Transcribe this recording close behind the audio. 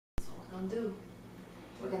want to do?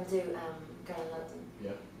 We're going to do Girl in London.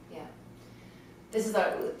 Yeah. Yeah. This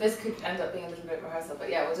could end up being a little bit rehearsal, but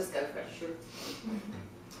yeah, we'll just go for it. Sure.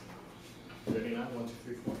 Ready now? 1, 2,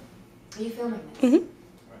 3, 4. Are you filming this? Mm-hmm. Right. Do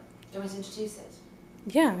you want me to introduce it?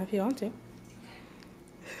 Yeah, if you want to.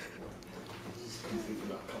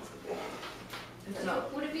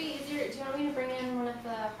 Would it be easier? Do you want me to bring in one of the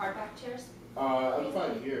hardback chairs? I'm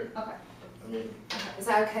fine here. Okay. I mean, is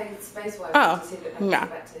that okay space-wise? Oh, no. no.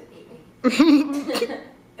 About to eat me.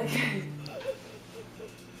 Okay.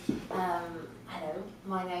 Hello,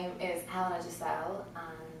 my name is Helena Jesele, and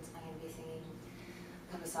I'm going to be singing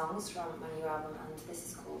a couple of songs from my new album, and this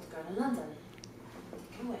is called Girl in London.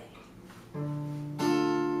 Take it away.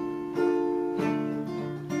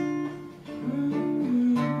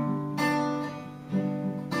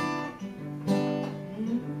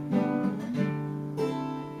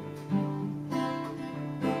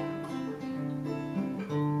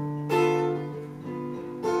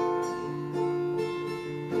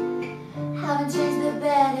 Haven't changed the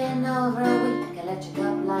bed in over a week. I let your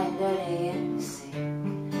cup lie dirty in the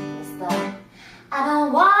sink. It's like I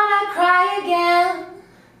don't wanna cry again.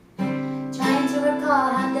 Trying to recall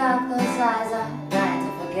how dark those eyes are. Trying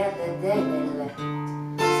to forget the day they left. So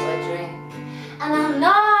I drink, and I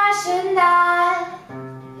know I shouldn't die.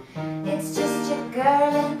 It's just your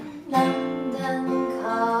girl in London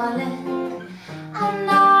calling. I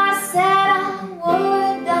know I said I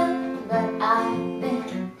would done, but I've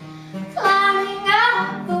been climbing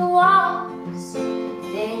up the walls,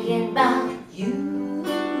 thinking about you.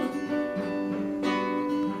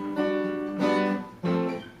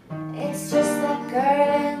 It's just that girl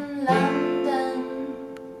in London.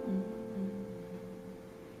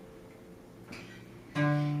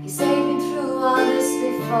 You say you've been through all this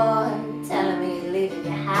before, telling me leaving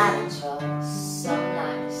you had a choice. So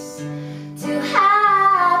nice to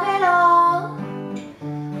have it all.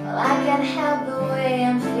 Well, I can't help the way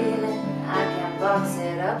I'm feeling. I can't box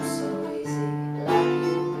it up so easy like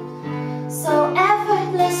you so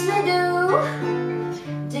effortlessly do.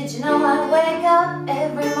 Did you know I'd wake up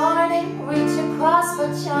every morning, reach across,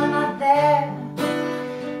 but you're not there?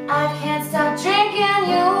 I can't stop drinking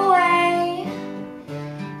you away.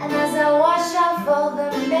 And as I wash off all the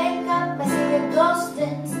makeup, I see a ghost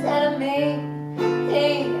instead of me.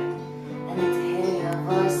 Hey, I need to hear your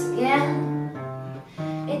voice again.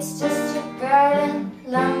 It's just your girl in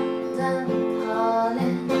London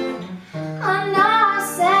calling. I know I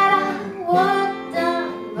said I wouldn't,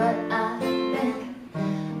 but I've been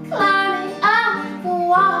climbing up the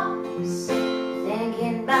walls,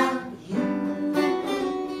 thinking about you.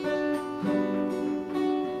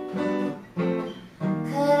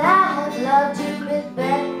 Could I have loved you a bit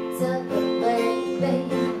better, but baby,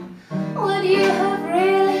 would you have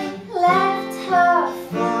really left her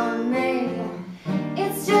for me?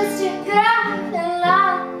 It's just your girl in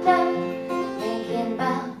London, thinking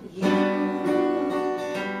about you.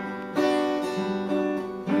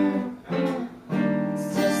 It's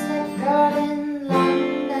just that girl in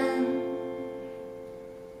London.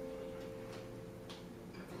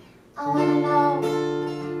 I wanna know,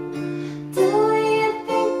 do you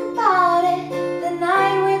think about it? The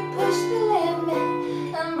night we pushed the limit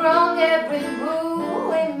and broke every rule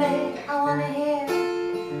we made. I wanna hear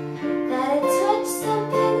that it touched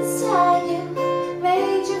something inside you,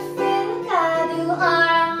 made you feel like I do. Or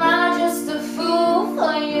am I just a fool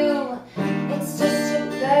for you? It's just your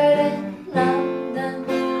girl in London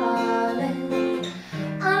calling.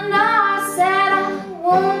 I know I said I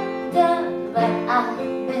wouldn't, but I've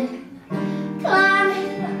been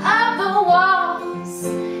climbing up the walls,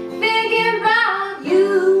 thinking about you.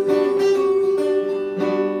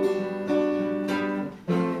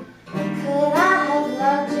 Could I have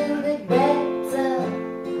loved you a bit better,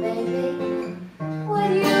 baby?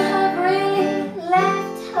 Would you have really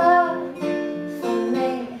left her for me?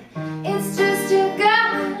 It's just your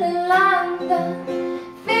girl in London,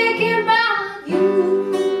 thinking about you.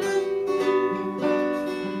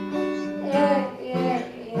 Yeah, yeah,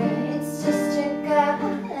 yeah. It's just your girl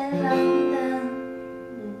in London.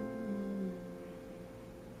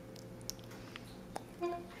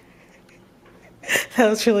 That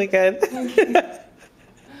was really good. Nice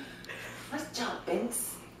job, Binks.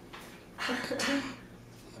 that's one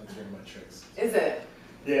of my tricks. Is it?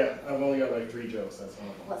 Yeah, I've only got like 3 jokes. That's one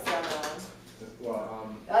of them. What's the other one?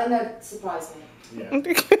 Well, Oh no, surprise me. yeah. Do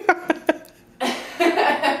you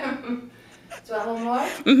want one more?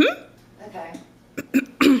 Mm-hmm. Okay.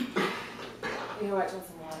 You alright to want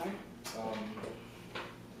some water?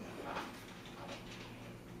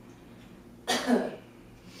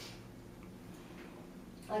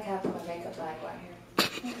 I like how I put my makeup bag right here.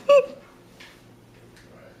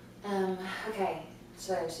 Okay,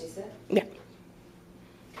 shall I introduce it? Yeah.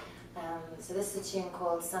 So this is a tune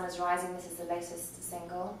called Sun is Rising. This is the latest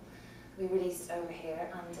single. We released over here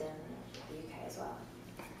and in the UK as well.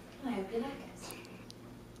 I hope you like it.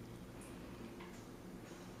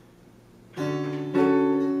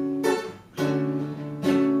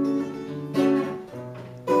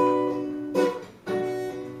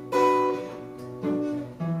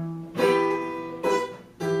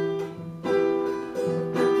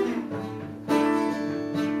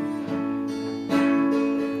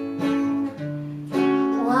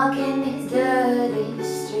 Walking these dirty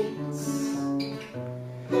streets,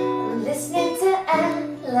 listening to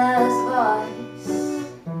Ella's voice.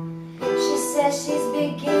 She says she's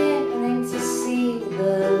beginning to see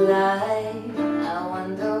the light. I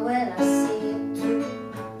wonder when I see it too.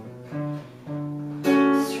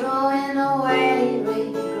 Throwing away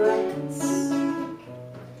regrets,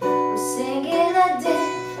 I'm singing a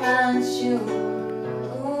different tune.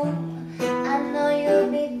 I know you'll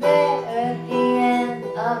be there at the end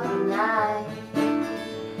of the night.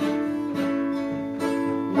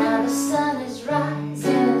 Now the sun is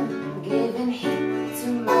rising, giving heat to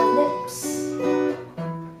my lips,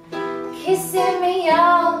 kissing me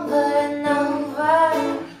over and over.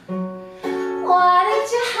 Why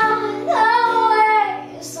did you hide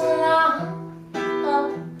away so long? Oh,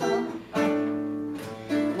 oh, oh.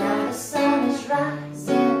 Now the sun is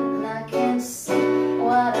rising and I can see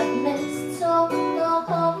what I missed. So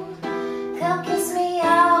come kiss me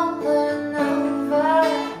over and over.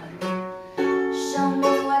 Show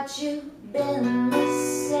me what you've been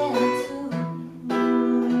missing too.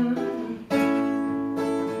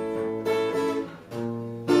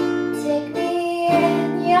 Take me in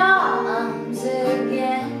your arms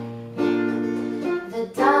again. The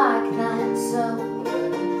dark night's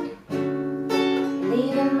over,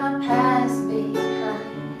 leaving my past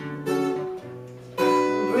behind,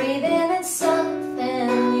 breathing in something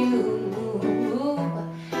new.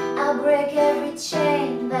 I'll break every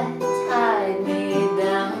chain that tied me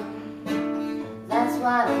down. That's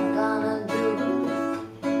what I'm gonna do.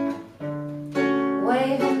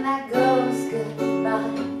 Waving that goes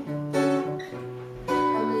goodbye.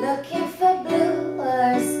 I'm looking for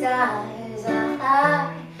bluer skies.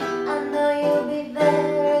 I know you'll be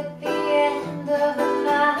there at the end of the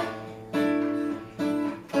night.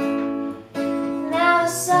 Now the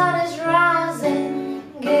sun is rising,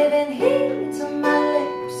 giving heat to my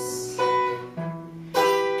lips,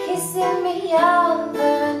 kissing me over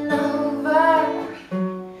and over.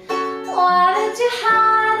 Why did you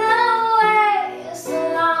hide away so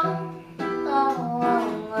long? Oh,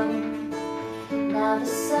 oh, oh. Now the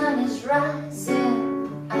sun is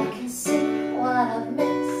rising, I can see what I've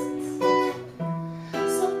missed.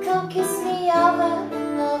 So come kiss me over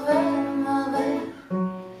and over and over.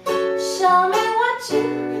 Show me what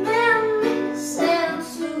you've been missing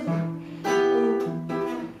too.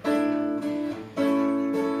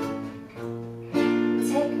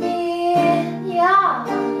 Take me in your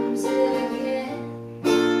arms again.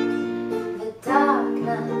 The dark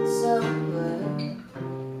night's over.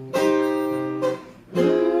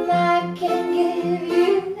 I can give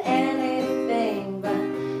you anything but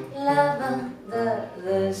love under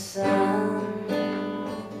the sun.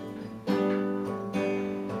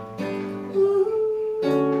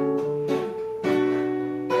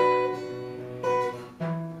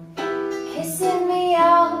 Kissing me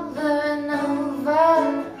over and over.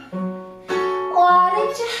 Why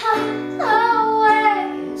did you hide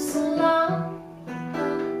away so long?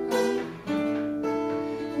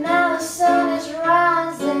 Now the sun is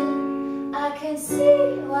rising, I can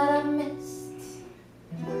see what I missed.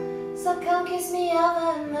 So come kiss me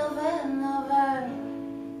over and over and over.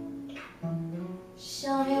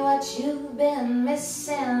 Show me what you've been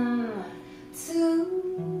missing too.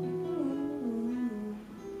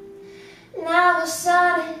 Now